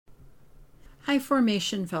Hi,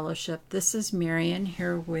 Formation Fellowship. This is Marian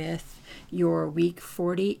here with your Week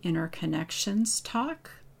 40 Interconnections talk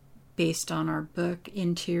based on our book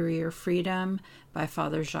Interior Freedom by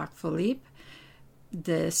Father Jacques Philippe.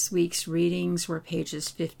 This week's readings were pages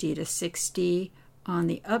 50 to 60 on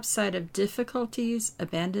the upside of difficulties,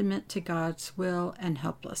 abandonment to God's will, and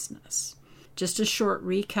helplessness. Just a short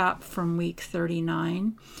recap from week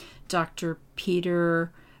 39. Dr.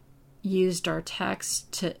 Peter used our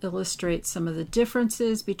text to illustrate some of the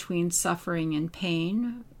differences between suffering and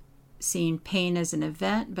pain, seeing pain as an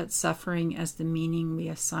event, but suffering as the meaning we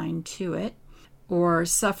assign to it, or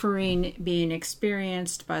suffering being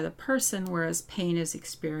experienced by the person, whereas pain is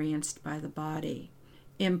experienced by the body.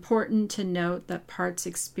 Important to note that parts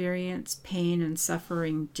experience pain and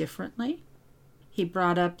suffering differently. He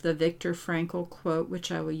brought up the Viktor Frankl quote,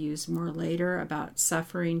 which I will use more later, about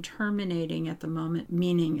suffering terminating at the moment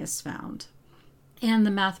meaning is found. And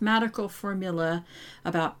the mathematical formula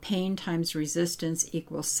about pain times resistance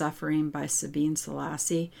equals suffering by Sabine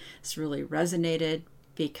Selassie. This really resonated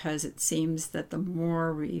because it seems that the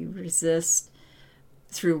more we resist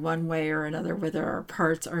through one way or another, whether our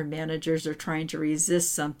parts, our managers are trying to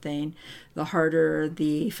resist something, the harder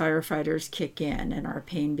the firefighters kick in and our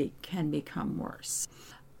pain can become worse.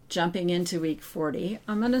 Jumping into week 40,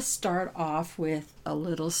 I'm going to start off with a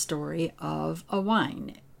little story of a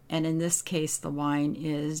wine. And in this case, the wine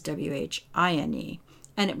is WHINE,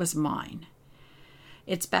 and it was mine.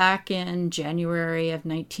 It's back in January of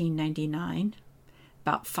 1999,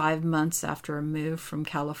 about 5 months after a move from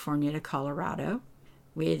California to Colorado.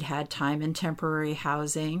 We had had time in temporary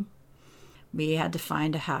housing. We had to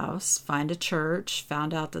find a house, find a church,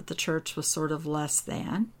 found out that the church was sort of less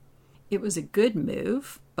than. It was a good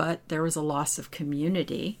move, but there was a loss of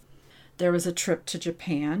community. There was a trip to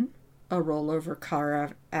Japan, a rollover car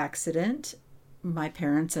accident. My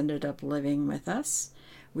parents ended up living with us.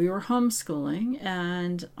 We were homeschooling,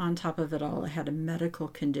 and on top of it all, I had a medical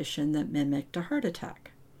condition that mimicked a heart attack.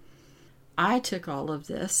 I took all of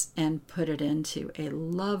this and put it into a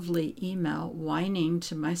lovely email whining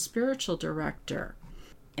to my spiritual director.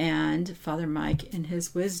 And Father Mike, in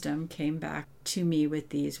his wisdom, came back to me with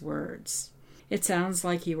these words. It sounds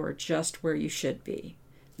like you are just where you should be.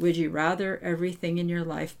 Would you rather everything in your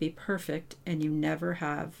life be perfect and you never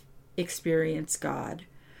have experienced God,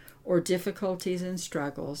 or difficulties and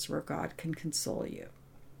struggles where God can console you?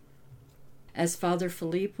 As Father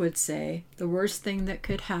Philippe would say, the worst thing that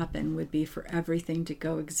could happen would be for everything to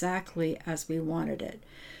go exactly as we wanted it,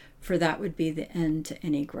 for that would be the end to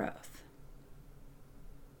any growth.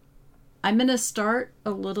 I'm going to start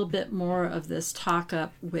a little bit more of this talk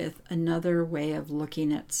up with another way of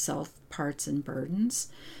looking at self, parts, and burdens.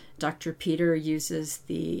 Dr. Peter uses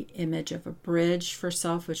the image of a bridge for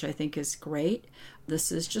self, which I think is great.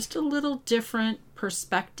 This is just a little different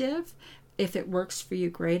perspective. If it works for you,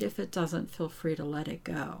 great. If it doesn't, feel free to let it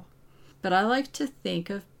go. But I like to think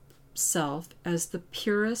of self as the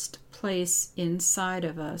purest place inside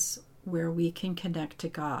of us where we can connect to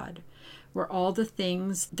God, where all the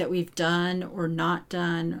things that we've done or not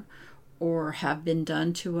done, or have been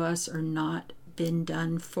done to us or not been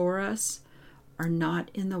done for us, are not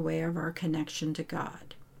in the way of our connection to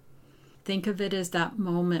God. Think of it as that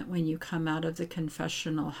moment when you come out of the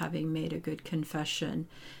confessional having made a good confession,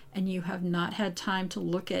 and you have not had time to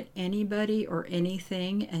look at anybody or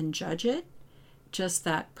anything and judge it. Just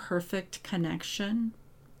that perfect connection,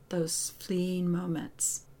 those fleeting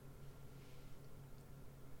moments.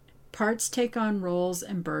 Parts take on roles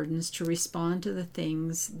and burdens to respond to the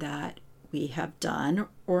things that we have done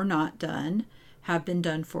or not done, have been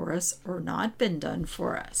done for us or not been done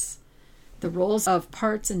for us. The roles of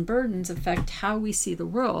parts and burdens affect how we see the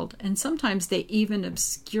world, and sometimes they even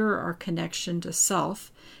obscure our connection to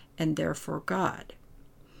self and therefore God.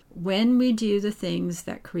 When we do the things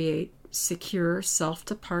that create secure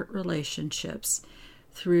self-to-part relationships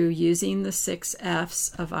through using the 6 F's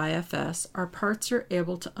of IFS, our parts are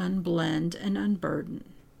able to unblend and unburden.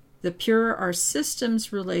 The purer our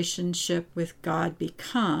system's relationship with God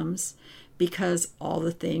becomes, because all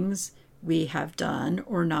the things we have done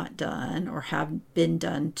or not done, or have been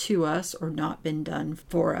done to us or not been done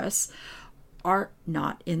for us, are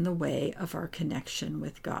not in the way of our connection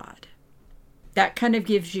with God. That kind of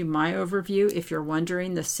gives you my overview. If you're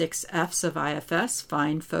wondering, the 6 F's of IFS: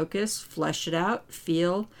 find, focus, flesh it out,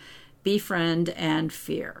 feel, befriend, and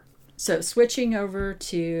fear. So switching over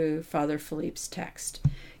to Father Philippe's text.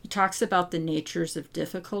 He talks about the natures of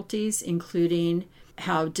difficulties, including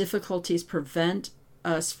how difficulties prevent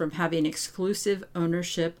us from having exclusive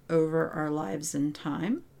ownership over our lives and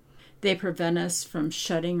time. They prevent us from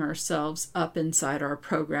shutting ourselves up inside our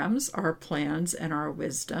programs, our plans, and our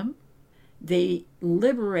wisdom. They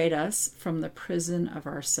liberate us from the prison of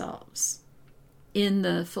ourselves. In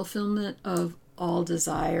The Fulfillment of All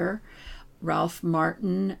Desire, Ralph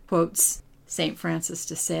Martin quotes St. Francis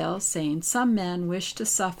de Sales saying, "Some men wish to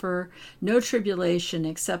suffer no tribulation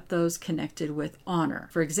except those connected with honor,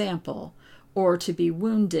 for example, or to be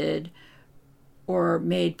wounded or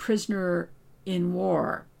made prisoner in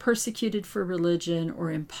war, persecuted for religion,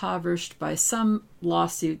 or impoverished by some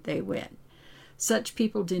lawsuit they win. Such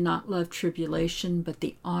people do not love tribulation, but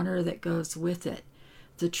the honor that goes with it.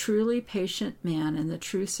 The truly patient man and the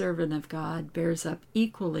true servant of God bears up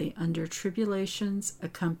equally under tribulations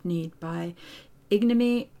accompanied by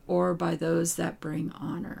ignominy or by those that bring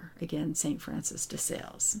honor." Again, St. Francis de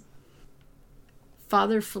Sales.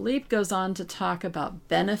 Father Philippe goes on to talk about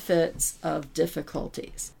benefits of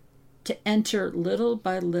difficulties. To enter little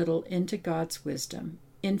by little into God's wisdom,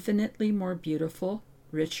 infinitely more beautiful,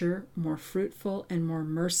 richer, more fruitful, and more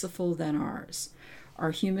merciful than ours. Our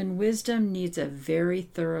human wisdom needs a very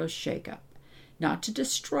thorough shake-up, not to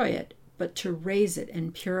destroy it, but to raise it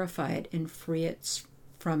and purify it and free it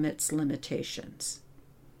from its limitations.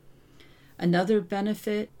 Another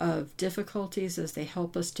benefit of difficulties is they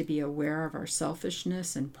help us to be aware of our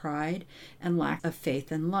selfishness and pride and lack of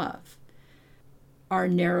faith and love. Our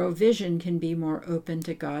narrow vision can be more open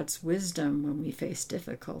to God's wisdom when we face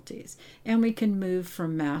difficulties, and we can move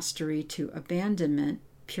from mastery to abandonment,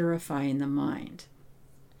 purifying the mind.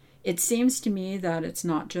 It seems to me that it's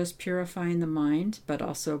not just purifying the mind, but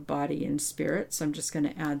also body and spirit, so I'm just going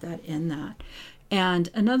to add that in that. And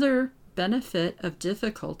another benefit of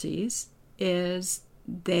difficulties is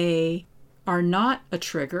they are not a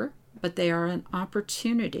trigger, but they are an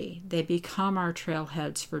opportunity. They become our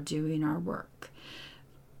trailheads for doing our work.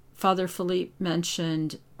 Father Philippe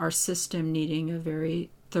mentioned our system needing a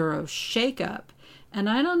very thorough shake-up, and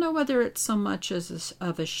I don't know whether it's so much as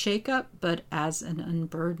of a shake-up, but as an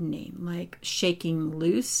unburdening, like shaking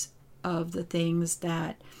loose of the things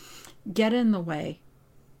that get in the way.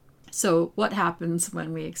 So what happens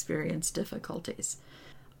when we experience difficulties?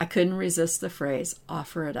 I couldn't resist the phrase,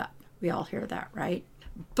 offer it up. We all hear that, right?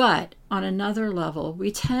 But on another level,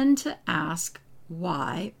 we tend to ask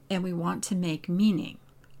why, and we want to make meaning.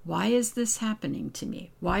 Why is this happening to me?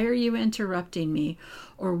 Why are you interrupting me?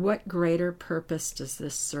 Or what greater purpose does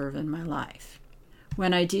this serve in my life?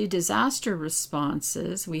 When I do disaster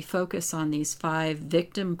responses, we focus on these 5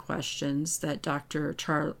 victim questions that Dr.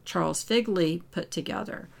 Charles Figley put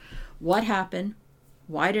together. What happened?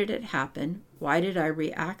 Why did it happen? Why did I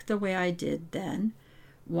react the way I did then?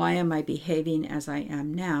 Why am I behaving as I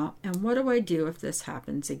am now? And what do I do if this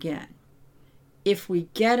happens again? If we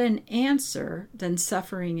get an answer, then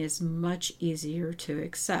suffering is much easier to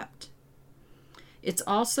accept. It's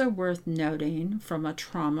also worth noting from a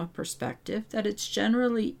trauma perspective that it's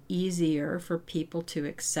generally easier for people to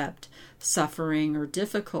accept suffering or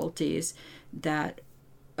difficulties that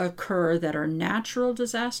occur that are natural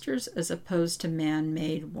disasters as opposed to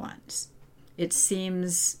man-made ones. It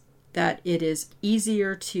seems that it is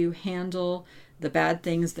easier to handle the bad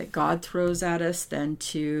things that God throws at us than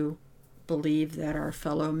to believe that our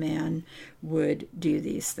fellow man would do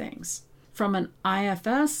these things. From an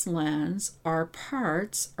IFS lens, our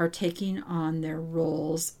parts are taking on their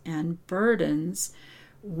roles and burdens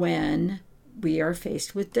when we are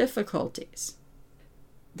faced with difficulties.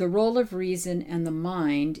 The role of reason and the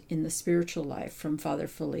mind in the spiritual life from Father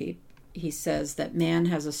Philippe, he says that man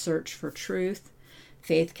has a search for truth.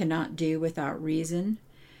 Faith cannot do without reason.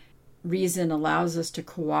 Reason allows us to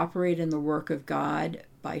cooperate in the work of God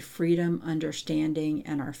by freedom, understanding,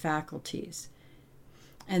 and our faculties.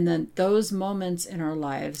 And then those moments in our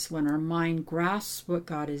lives when our mind grasps what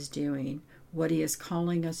God is doing, what He is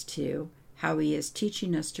calling us to, how He is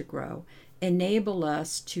teaching us to grow, enable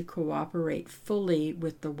us to cooperate fully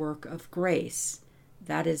with the work of grace.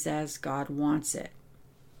 That is as God wants it.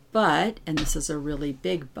 But, and this is a really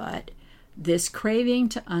big but, this craving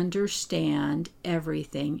to understand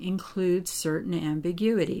everything includes certain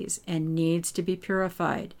ambiguities and needs to be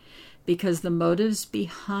purified because the motives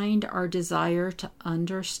behind our desire to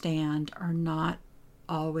understand are not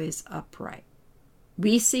always upright.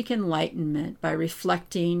 We seek enlightenment by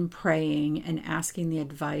reflecting, praying, and asking the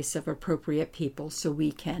advice of appropriate people so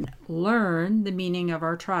we can learn the meaning of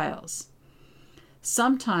our trials.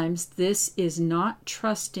 Sometimes this is not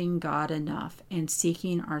trusting God enough and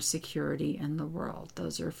seeking our security in the world.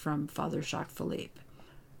 Those are from Father Jacques Philippe.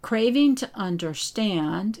 Craving to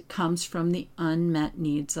understand comes from the unmet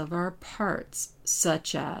needs of our parts,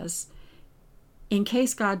 such as, in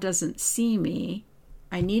case God doesn't see me,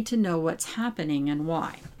 I need to know what's happening and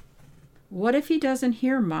why. What if he doesn't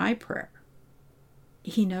hear my prayer?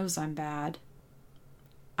 He knows I'm bad.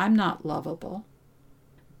 I'm not lovable.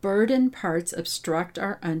 Burden parts obstruct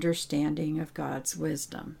our understanding of God's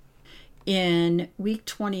wisdom. In week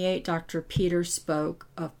 28, Dr. Peter spoke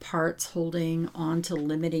of parts holding on to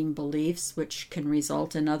limiting beliefs, which can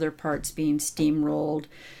result in other parts being steamrolled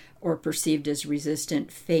or perceived as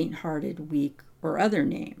resistant, faint-hearted, weak, or other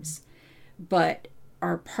names. But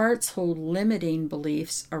our parts hold limiting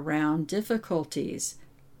beliefs around difficulties,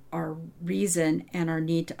 our reason, and our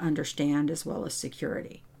need to understand, as well as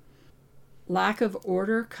security. Lack of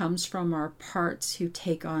order comes from our parts who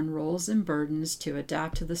take on roles and burdens to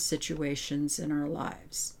adapt to the situations in our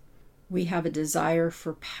lives. We have a desire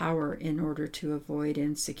for power in order to avoid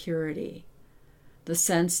insecurity. The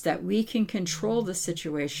sense that we can control the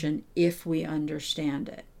situation if we understand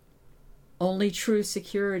it. Only true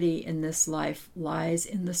security in this life lies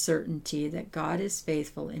in the certainty that God is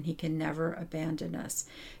faithful and He can never abandon us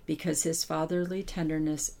because His fatherly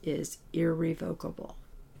tenderness is irrevocable.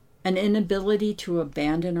 An inability to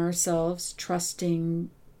abandon ourselves,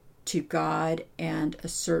 trusting to God, and a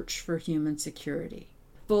search for human security.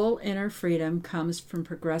 Full inner freedom comes from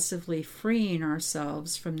progressively freeing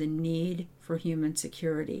ourselves from the need for human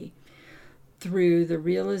security through the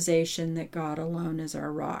realization that God alone is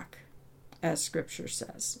our rock, as Scripture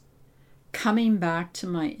says. Coming back to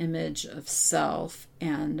my image of self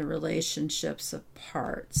and the relationships of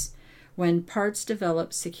parts. When parts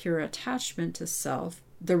develop secure attachment to self,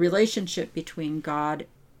 the relationship between God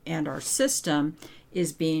and our system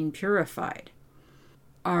is being purified.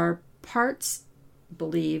 Our parts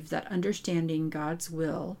believe that understanding God's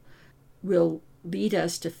will lead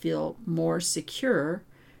us to feel more secure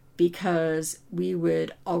because we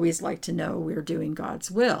would always like to know we're doing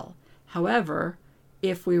God's will. However,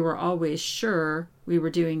 if we were always sure we were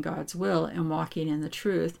doing God's will and walking in the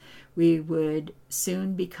truth, we would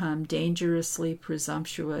soon become dangerously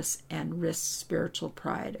presumptuous and risk spiritual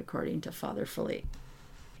pride, according to Father Philippe.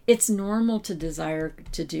 It's normal to desire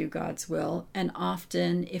to do God's will, and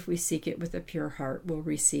often, if we seek it with a pure heart, we'll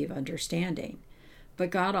receive understanding. But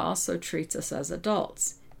God also treats us as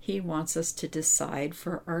adults. He wants us to decide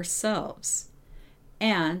for ourselves.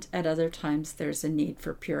 And at other times, there's a need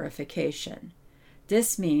for purification.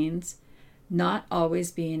 This means not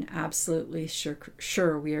always being absolutely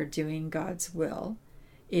sure we are doing God's will.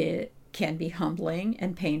 It can be humbling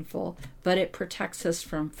and painful, but it protects us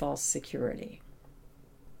from false security.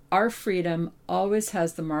 Our freedom always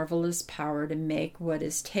has the marvelous power to make what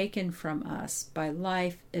is taken from us by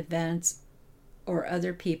life, events, or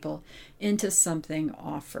other people into something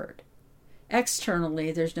offered.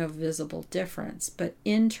 Externally, there's no visible difference, but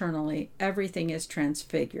internally, everything is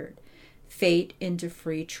transfigured. Fate into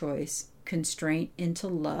free choice, constraint into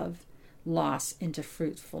love, loss into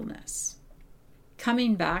fruitfulness.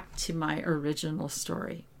 Coming back to my original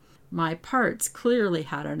story, my parts clearly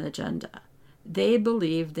had an agenda. They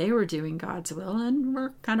believed they were doing God's will and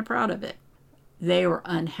were kind of proud of it. They were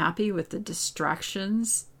unhappy with the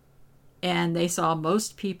distractions, and they saw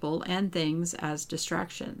most people and things as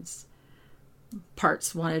distractions.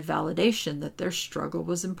 Parts wanted validation that their struggle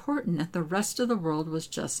was important, that the rest of the world was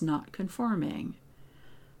just not conforming.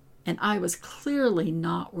 And I was clearly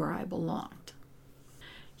not where I belonged.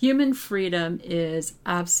 Human freedom is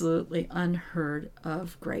absolutely unheard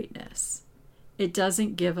of greatness. It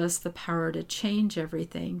doesn't give us the power to change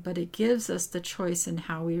everything, but it gives us the choice in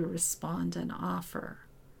how we respond and offer.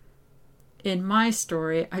 In my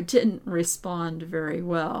story, I didn't respond very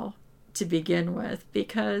well to begin with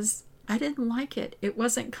because I didn't like it. It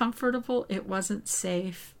wasn't comfortable. It wasn't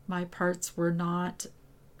safe. My parts were not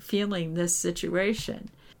feeling this situation.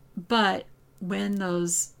 But when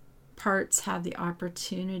those parts have the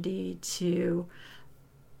opportunity to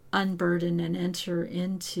unburden and enter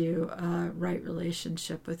into a right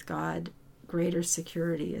relationship with God, greater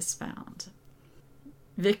security is found.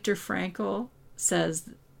 Viktor Frankl says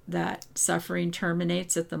that suffering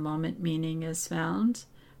terminates at the moment meaning is found.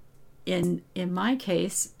 In my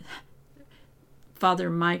case, Father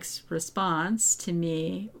Mike's response to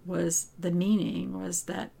me was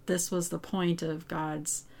that this was the point of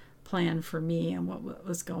God's plan for me and what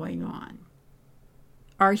was going on.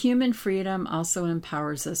 Our human freedom also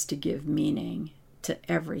empowers us to give meaning to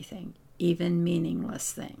everything, even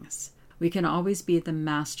meaningless things. We can always be the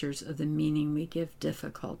masters of the meaning we give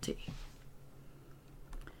difficulty.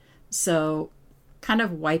 So, kind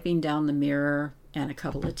of wiping down the mirror and a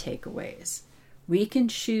couple of takeaways. We can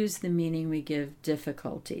choose the meaning we give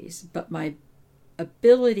difficulties, but my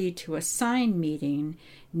ability to assign meaning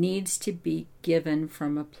needs to be given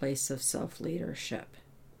from a place of self-leadership.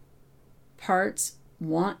 Parts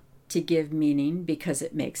want to give meaning because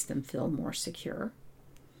it makes them feel more secure.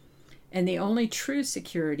 And the only true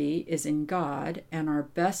security is in God, and our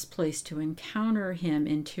best place to encounter Him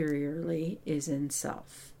interiorly is in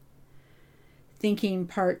self. Thinking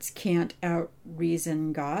parts can't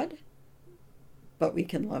out-reason God, but we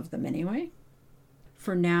can love them anyway.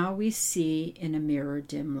 For now we see in a mirror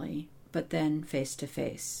dimly, but then face to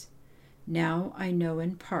face. Now I know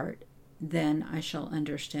in part, then I shall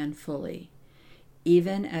understand fully,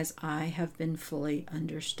 even as I have been fully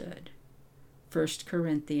understood. 1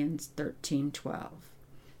 Corinthians 13:12.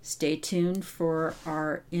 Stay tuned for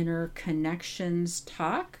our Inner Connections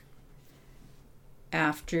talk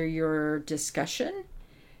after your discussion,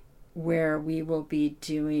 where we will be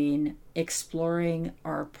exploring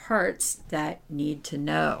our parts that need to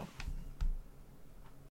know.